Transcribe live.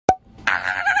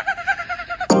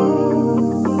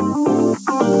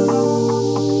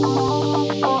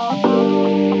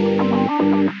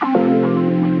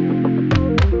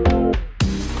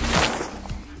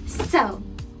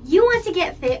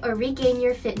regain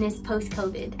your fitness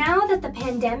post-COVID. Now that the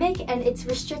pandemic and its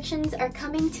restrictions are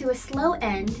coming to a slow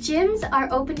end, gyms are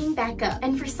opening back up.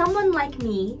 And for someone like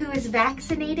me, who is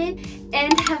vaccinated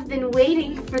and have been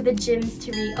waiting for the gyms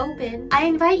to reopen, I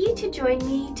invite you to join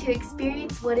me to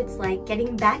experience what it's like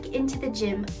getting back into the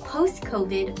gym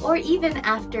post-COVID or even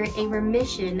after a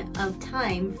remission of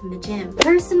time from the gym.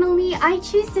 Personally, I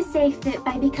choose to stay fit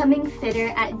by becoming fitter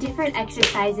at different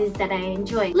exercises that I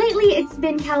enjoy. Lately, it's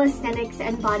been calisthenics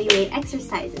and bodyweight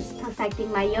exercises,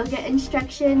 perfecting my yoga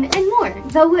instruction, and more.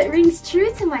 Though what rings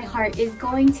true to my heart is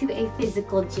going to a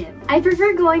physical gym. I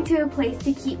prefer going to a place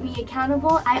to keep me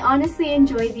accountable. I honestly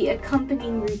enjoy the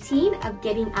accompanying routine of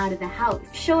getting out of the house.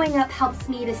 Showing up helps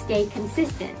me to stay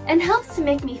consistent and helps to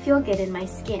make me feel good in my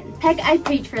skin. Heck, I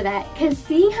preach for that, because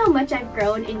seeing how much I've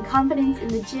grown in confidence in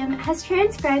the gym has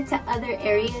transcribed to other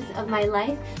areas of my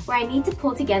life where I need to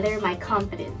pull together my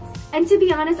confidence. And to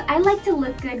be honest, I like to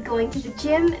look good going to the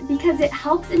gym because it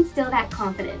helps instill that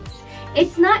confidence.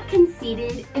 It's not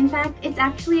conceited. In fact, it's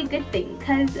actually a good thing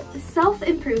because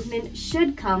self-improvement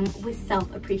should come with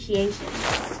self-appreciation.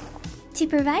 To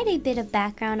provide a bit of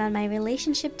background on my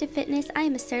relationship to fitness, I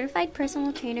am a certified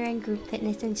personal trainer and group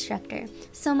fitness instructor.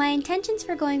 So my intentions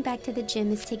for going back to the gym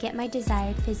is to get my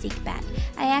desired physique back.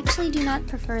 I actually do not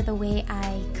prefer the way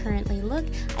I currently look.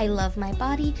 I love my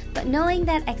body, but knowing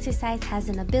that exercise has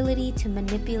an ability to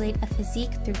manipulate a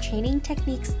physique through training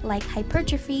techniques like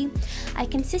hypertrophy, I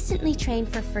consistently train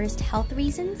for first health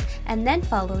reasons and then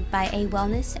followed by a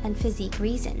wellness and physique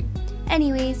reason.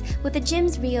 Anyways, with the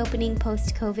gyms reopening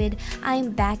post-COVID, I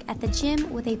am back at the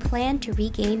gym with a plan to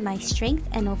regain my strength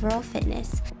and overall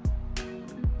fitness.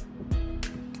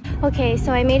 Okay,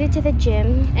 so I made it to the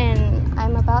gym and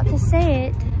I'm about to say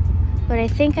it, but I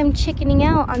think I'm chickening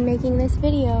out on making this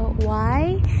video.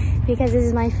 Why? Because this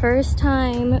is my first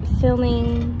time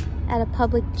filming at a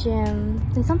public gym,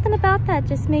 and something about that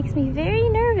just makes me very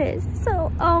nervous.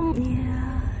 So,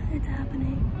 yeah, it's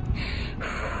happening.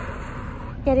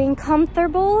 Getting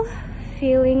comfortable,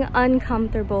 feeling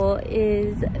uncomfortable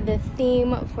is the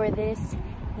theme for this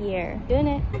year. Doing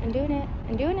it, I'm doing it,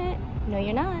 I'm doing it. No,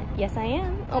 you're not. Yes, I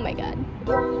am. Oh my God.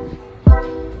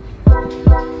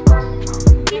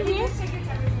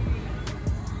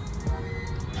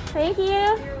 Thank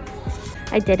you.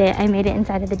 I did it. I made it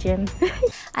inside of the gym.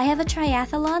 I have a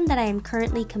triathlon that I am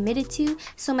currently committed to,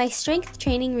 so my strength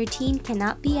training routine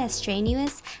cannot be as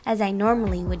strenuous as I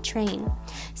normally would train.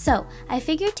 So, I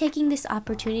figured taking this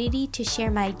opportunity to share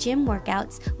my gym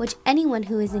workouts, which anyone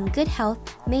who is in good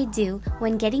health may do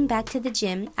when getting back to the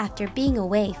gym after being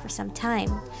away for some time.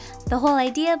 The whole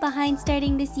idea behind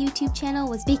starting this YouTube channel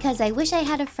was because I wish I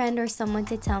had a friend or someone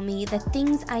to tell me the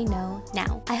things I know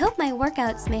now. I hope my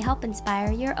workouts may help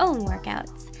inspire your own workouts.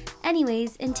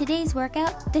 Anyways, in today's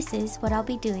workout, this is what I'll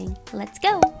be doing. Let's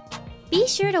go! Be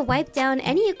sure to wipe down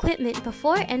any equipment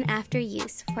before and after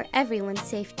use for everyone's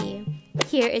safety.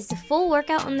 Here is the full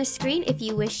workout on the screen if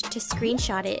you wish to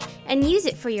screenshot it and use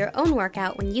it for your own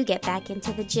workout when you get back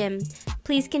into the gym.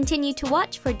 Please continue to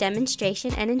watch for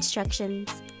demonstration and instructions.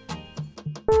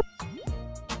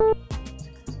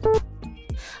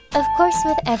 Of course,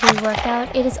 with every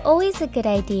workout, it is always a good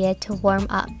idea to warm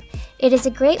up. It is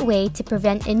a great way to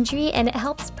prevent injury and it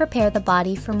helps prepare the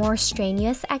body for more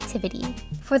strenuous activity.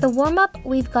 For the warm-up,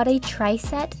 we've got a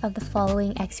tri-set of the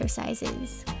following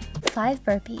exercises. 5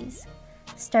 burpees.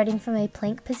 Starting from a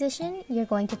plank position, you're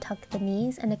going to tuck the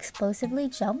knees and explosively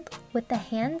jump with the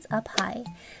hands up high.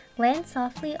 Land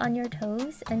softly on your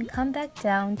toes and come back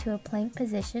down to a plank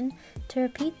position to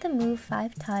repeat the move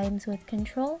 5 times with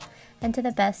control and to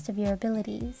the best of your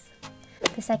abilities.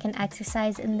 The second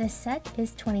exercise in this set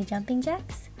is 20 jumping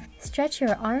jacks. Stretch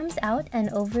your arms out and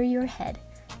over your head.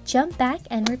 Jump back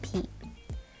and repeat.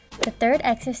 The third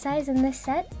exercise in this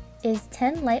set is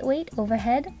 10 lightweight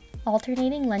overhead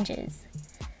alternating lunges.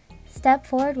 Step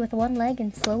forward with one leg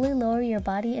and slowly lower your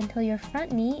body until your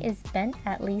front knee is bent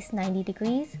at least 90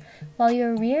 degrees, while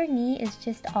your rear knee is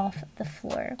just off the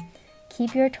floor.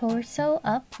 Keep your torso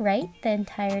upright the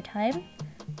entire time.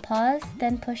 Pause,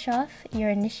 then push off your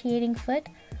initiating foot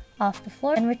off the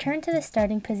floor and return to the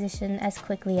starting position as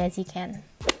quickly as you can.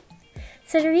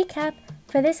 So to recap,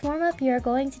 for this warm-up you are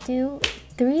going to do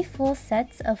 3 full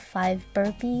sets of 5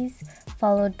 burpees,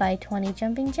 followed by 20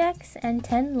 jumping jacks and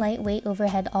 10 lightweight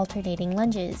overhead alternating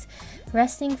lunges,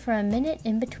 resting for a minute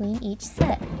in between each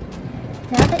set.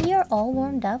 Now that you're all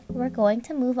warmed up, we're going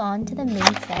to move on to the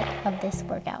main set of this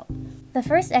workout. The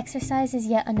first exercise is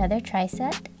yet another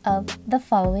tri-set of the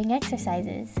following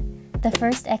exercises. The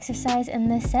first exercise in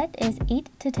this set is 8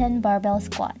 to 10 barbell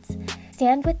squats.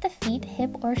 Stand with the feet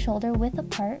hip or shoulder width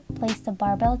apart. Place the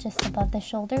barbell just above the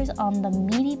shoulders on the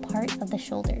meaty part of the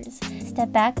shoulders.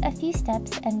 Step back a few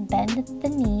steps and bend the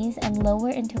knees and lower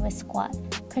into a squat.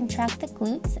 Contract the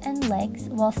glutes and legs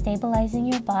while stabilizing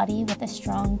your body with a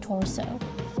strong torso.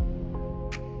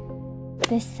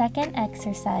 This second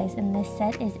exercise in this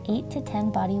set is 8 to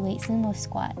 10 bodyweight sumo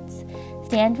squats.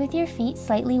 Stand with your feet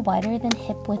slightly wider than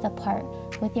hip width apart.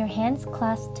 With your hands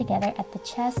clasped together at the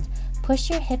chest, push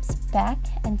your hips back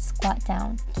and squat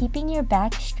down, keeping your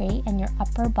back straight and your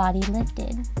upper body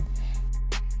lifted.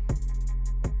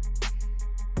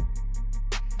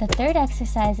 The third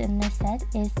exercise in this set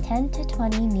is 10 to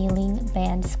 20 kneeling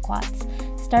band squats.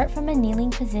 Start from a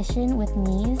kneeling position with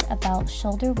knees about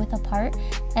shoulder width apart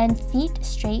and feet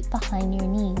straight behind your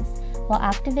knees. While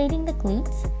activating the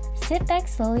glutes, sit back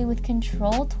slowly with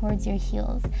control towards your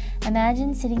heels.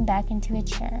 Imagine sitting back into a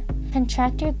chair.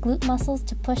 Contract your glute muscles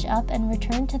to push up and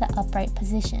return to the upright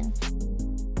position.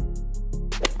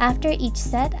 After each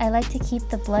set, I like to keep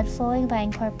the blood flowing by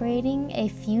incorporating a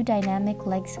few dynamic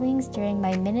leg swings during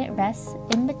my minute rests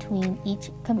in between each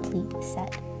complete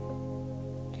set.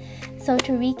 So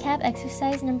to recap,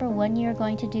 exercise number 1, you're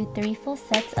going to do 3 full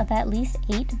sets of at least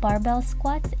 8 barbell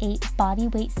squats, 8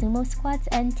 bodyweight sumo squats,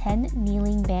 and 10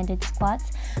 kneeling banded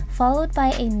squats, followed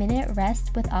by a minute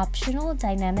rest with optional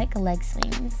dynamic leg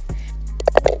swings.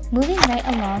 Moving right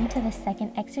along to the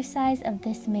second exercise of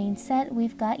this main set,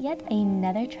 we've got yet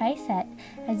another tricep.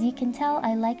 As you can tell,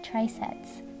 I like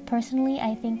triceps. Personally,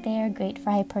 I think they are great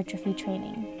for hypertrophy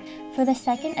training. For the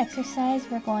second exercise,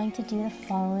 we're going to do the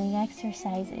following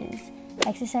exercises.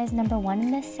 Exercise number 1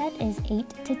 in this set is 8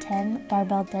 to 10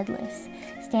 barbell deadlifts.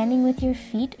 Standing with your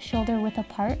feet shoulder width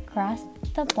apart, grasp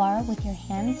the bar with your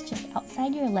hands just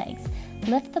outside your legs.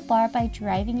 Lift the bar by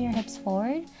driving your hips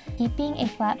forward, keeping a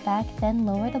flat back, then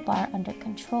lower the bar under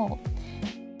control.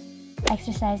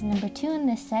 Exercise number 2 in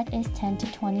this set is 10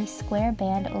 to 20 square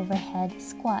band overhead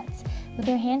squats. With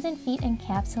your hands and feet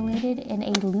encapsulated in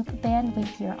a loop band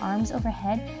with your arms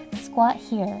overhead, squat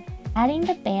here. Adding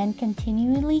the band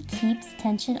continually keeps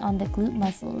tension on the glute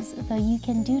muscles, though you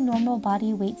can do normal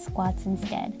body weight squats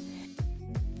instead.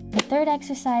 The third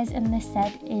exercise in this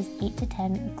set is 8 to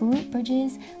 10 glute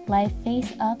bridges. Lie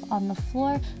face up on the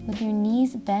floor with your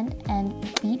knees bent and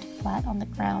feet flat on the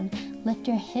ground. Lift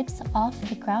your hips off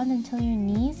the ground until your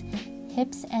knees,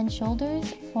 hips, and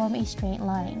shoulders form a straight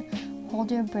line.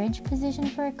 Hold your bridge position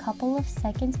for a couple of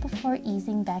seconds before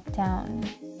easing back down.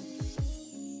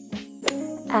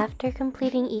 After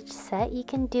completing each set, you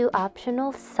can do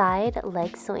optional side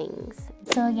leg swings.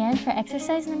 So again, for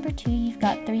exercise number 2, you've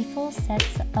got 3 full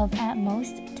sets of at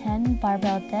most 10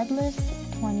 barbell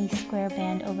deadlifts, 20 square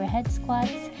band overhead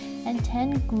squats, and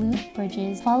 10 glute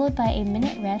bridges, followed by a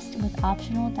minute rest with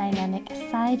optional dynamic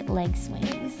side leg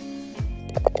swings.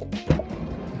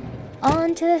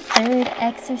 On to the third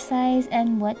exercise,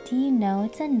 and what do you know,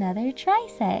 it's another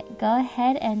tricep. Go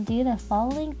ahead and do the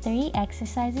following 3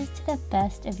 exercises to the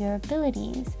best of your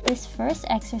abilities. This first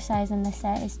exercise in the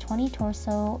set is 20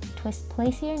 torso twists.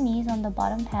 Place your knees on the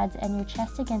bottom pads and your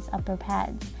chest against upper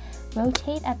pads.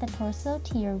 Rotate at the torso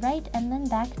to your right and then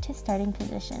back to starting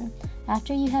position.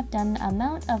 After you have done the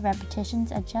amount of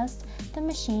repetitions, adjust the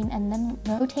machine and then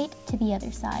rotate to the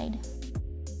other side.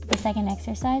 The second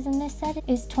exercise in this set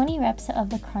is 20 reps of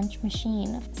the crunch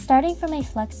machine. Starting from a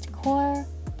flexed core,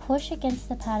 push against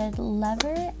the padded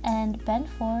lever and bend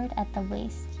forward at the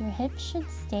waist. Your hips should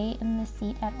stay in the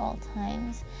seat at all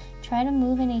times. Try to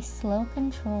move in a slow,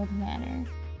 controlled manner.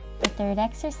 The third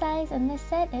exercise in this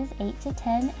set is 8 to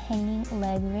 10 hanging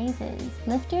leg raises.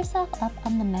 Lift yourself up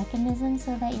on the mechanism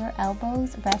so that your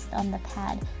elbows rest on the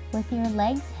pad, with your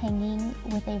legs hanging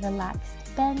with a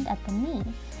relaxed bend at the knee.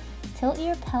 Tilt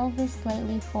your pelvis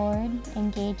slightly forward.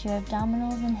 Engage your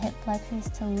abdominals and hip flexors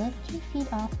to lift your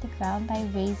feet off the ground by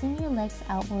raising your legs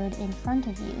outward in front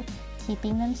of you,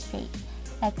 keeping them straight.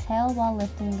 Exhale while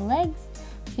lifting the legs.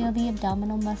 Feel the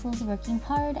abdominal muscles working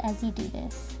hard as you do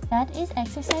this. That is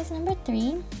exercise number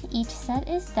 3. Each set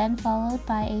is then followed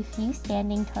by a few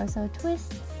standing torso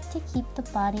twists to keep the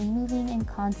body moving and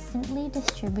constantly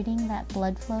distributing that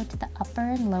blood flow to the upper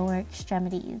and lower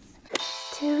extremities.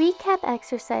 To recap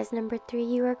exercise number 3,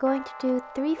 you are going to do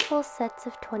 3 full sets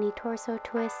of 20 torso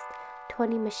twists,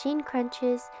 20 machine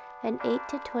crunches, and 8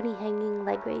 to 20 hanging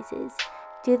leg raises.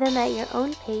 Do them at your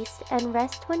own pace and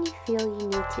rest when you feel you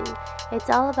need to.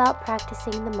 It's all about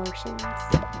practicing the motions.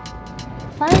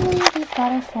 Finally, we've we've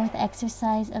got our fourth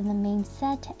exercise of the main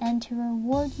set, and to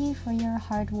reward you for your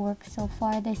hard work so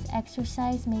far, this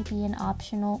exercise may be an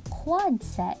optional quad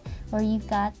set where you've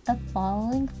got the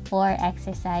following 4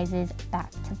 exercises back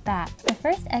to back. The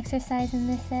first exercise in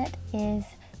this set is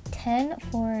 10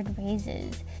 forward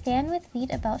raises. Stand with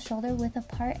feet about shoulder width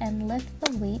apart and lift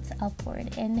the weights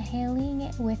upward, inhaling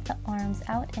with the arms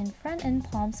out in front and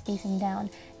palms facing down.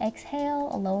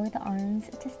 Exhale, lower the arms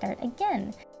to start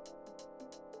again.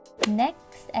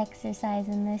 Next exercise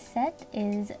in this set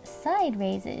is side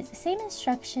raises. Same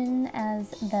instruction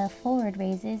as the forward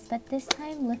raises, but this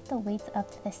time lift the weights up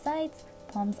to the sides,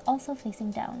 palms also facing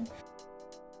down.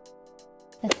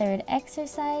 The third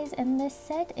exercise in this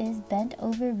set is bent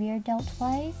over rear delt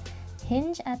flies.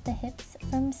 Hinge at the hips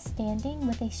from standing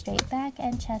with a straight back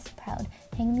and chest proud.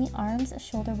 Hang the arms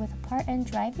shoulder width apart and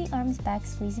drive the arms back,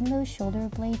 squeezing those shoulder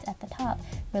blades at the top.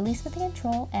 Release with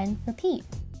control and repeat.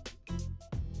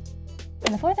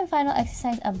 And the fourth and final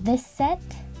exercise of this set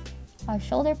are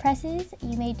shoulder presses.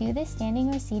 You may do this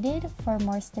standing or seated for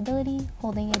more stability,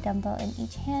 holding a dumbbell in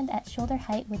each hand at shoulder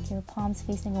height with your palms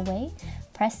facing away.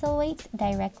 Press the weights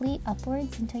directly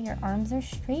upwards until your arms are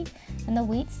straight and the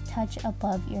weights touch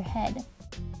above your head.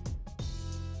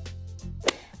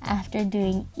 After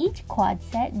doing each quad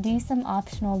set, do some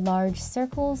optional large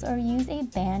circles or use a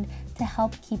band to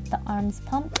help keep the arms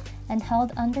pumped and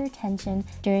held under tension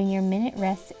during your minute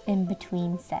rest in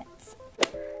between sets.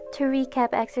 To recap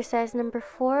exercise number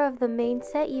 4 of the main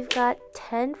set, you've got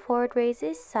 10 forward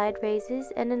raises, side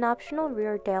raises, and an optional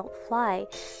rear delt fly,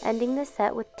 ending the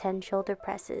set with 10 shoulder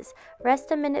presses. Rest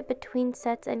a minute between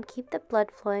sets and keep the blood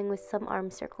flowing with some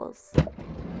arm circles.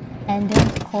 And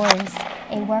of course,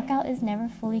 a workout is never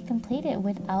fully completed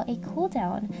without a cool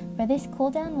down. For this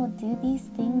cool down, we'll do these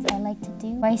things I like to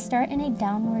do, where I start in a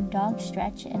downward dog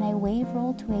stretch and I wave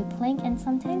roll to a plank and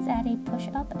sometimes add a push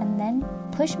up and then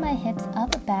push my hips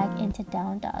up back into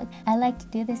down dog. I like to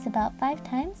do this about 5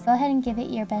 times. Go ahead and give it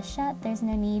your best shot. There's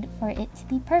no need for it to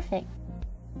be perfect.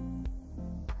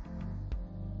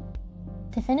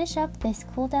 To finish up this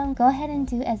cool down, go ahead and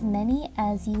do as many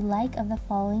as you like of the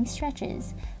following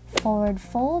stretches. Forward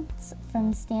folds.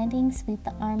 From standing, sweep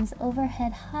the arms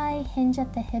overhead high, hinge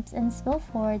at the hips and spill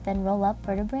forward, then roll up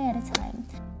vertebrae at a time.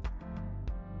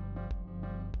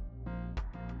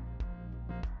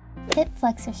 Hip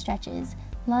flexor stretches.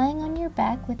 Lying on your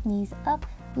back with knees up,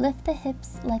 lift the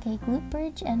hips like a glute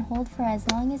bridge and hold for as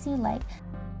long as you like.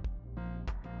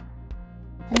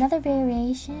 Another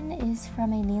variation is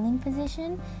from a kneeling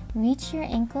position. Reach your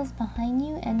ankles behind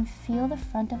you and feel the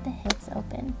front of the hips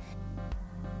open.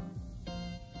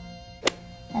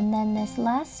 And then this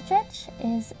last stretch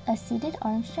is a seated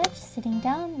arm stretch. Sitting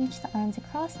down, reach the arms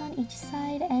across on each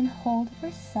side and hold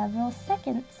for several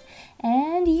seconds.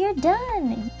 And you're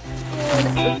done!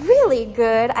 It was really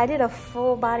good. I did a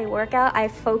full body workout. I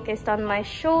focused on my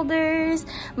shoulders,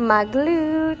 my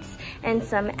glutes, and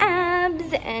some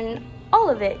abs, and all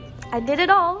of it. I did it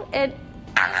all, and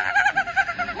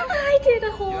I did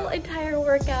a whole entire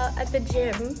workout at the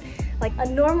gym. Like a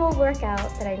normal workout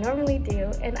that I normally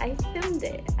do, and I filmed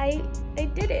it. I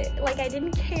did it. Like, I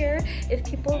didn't care if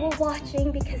people were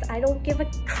watching because I don't give a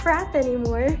crap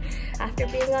anymore. After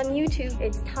being on YouTube,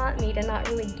 it's taught me to not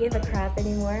really give a crap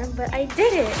anymore, but I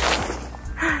did it.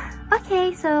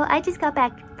 Okay, so I just got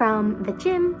back from the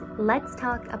gym. Let's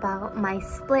talk about my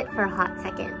split for a hot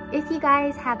second. If you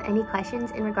guys have any questions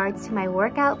in regards to my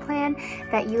workout plan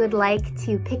that you would like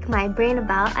to pick my brain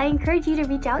about, I encourage you to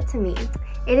reach out to me.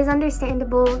 It is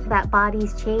understandable that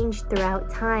bodies change throughout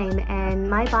time, and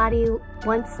my body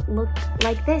once looked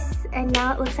like this and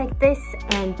now it looks like this,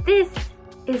 and this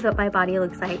is what my body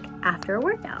looks like after a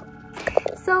workout.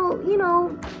 So, you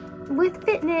know, with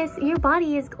fitness, your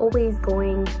body is always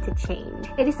going to change.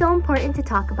 It is so important to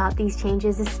talk about these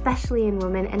changes, especially in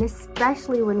women, and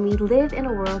especially when we live in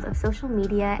a world of social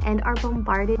media and are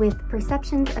bombarded with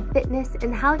perceptions of fitness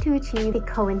and how to achieve the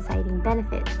coinciding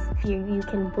benefits. You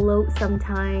can bloat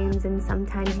sometimes, and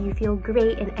sometimes you feel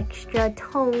great and extra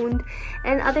toned,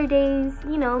 and other days,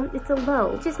 you know, it's a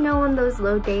low. Just know on those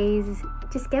low days,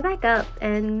 just get back up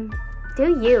and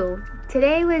do you.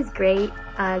 Today was great.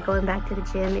 Going back to the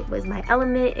gym, it was my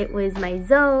element, it was my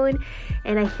zone,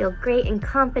 and I feel great and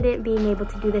confident being able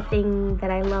to do the thing that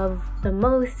I love the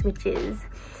most, which is,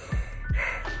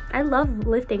 I love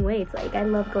lifting weights. Like, I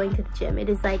love going to the gym. It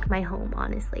is like my home,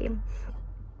 honestly.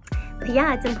 But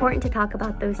yeah, it's important to talk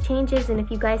about those changes, and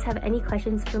if you guys have any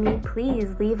questions for me,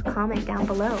 please leave a comment down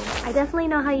below. I definitely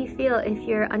know how you feel if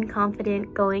you're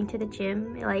unconfident going to the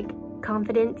gym. Like,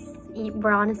 confidence,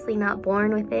 we're honestly not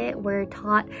born with it. We're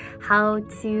taught how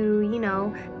to, you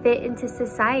know, fit into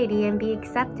society and be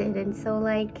accepted. And so,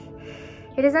 like,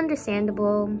 it is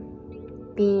understandable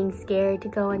being scared to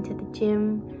go into the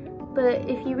gym. But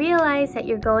if you realize that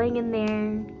you're going in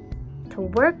there to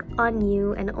work on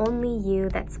you and only you,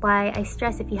 that's why I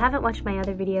stress, if you haven't watched my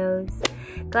other videos,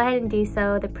 go ahead and do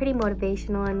so. They're pretty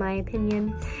motivational in my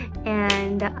opinion.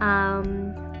 And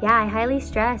yeah, I highly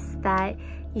stress that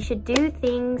you should do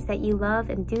things that you love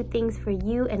and do things for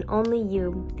you and only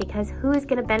you, because who is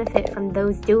going to benefit from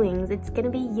those doings? It's going to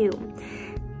be you.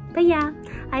 But yeah,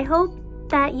 I hope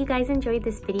that you guys enjoyed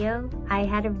this video. I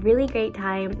had a really great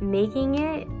time making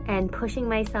it and pushing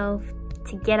myself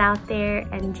to get out there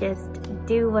and just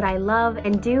do what I love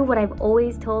and do what I've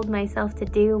always told myself to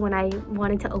do when I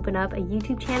wanted to open up a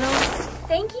YouTube channel.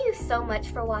 Thank you so much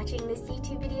for watching this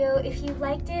YouTube video. If you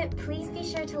liked it, please be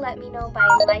sure to let me know by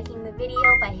liking the video,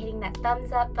 by hitting that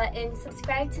thumbs up button,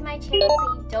 subscribe to my channel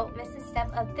so you don't miss a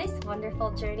step of this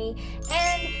wonderful journey,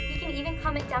 and you can even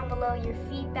comment down below your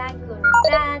feedback, good or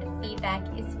bad. Feedback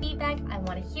is feedback. I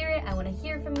want to hear it. I want to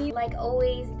hear from you. Like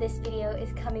always, this video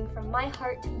is coming from my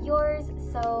heart to yours,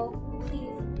 so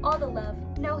please, all the love,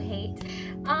 no hate.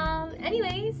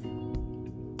 Anyways,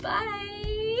 bye.